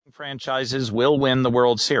Franchises will win the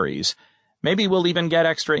World Series. Maybe we'll even get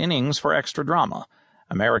extra innings for extra drama.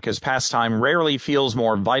 America's pastime rarely feels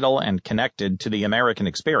more vital and connected to the American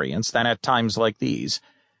experience than at times like these.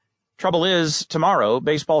 Trouble is, tomorrow,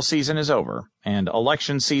 baseball season is over, and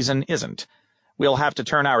election season isn't. We'll have to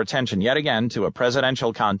turn our attention yet again to a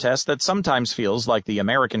presidential contest that sometimes feels like the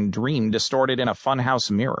American dream distorted in a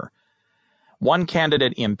funhouse mirror. One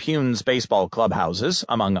candidate impugns baseball clubhouses,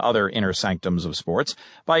 among other inner sanctums of sports,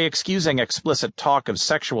 by excusing explicit talk of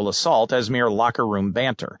sexual assault as mere locker room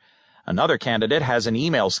banter. Another candidate has an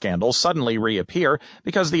email scandal suddenly reappear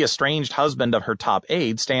because the estranged husband of her top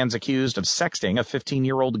aide stands accused of sexting a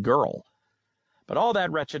 15-year-old girl. But all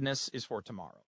that wretchedness is for tomorrow.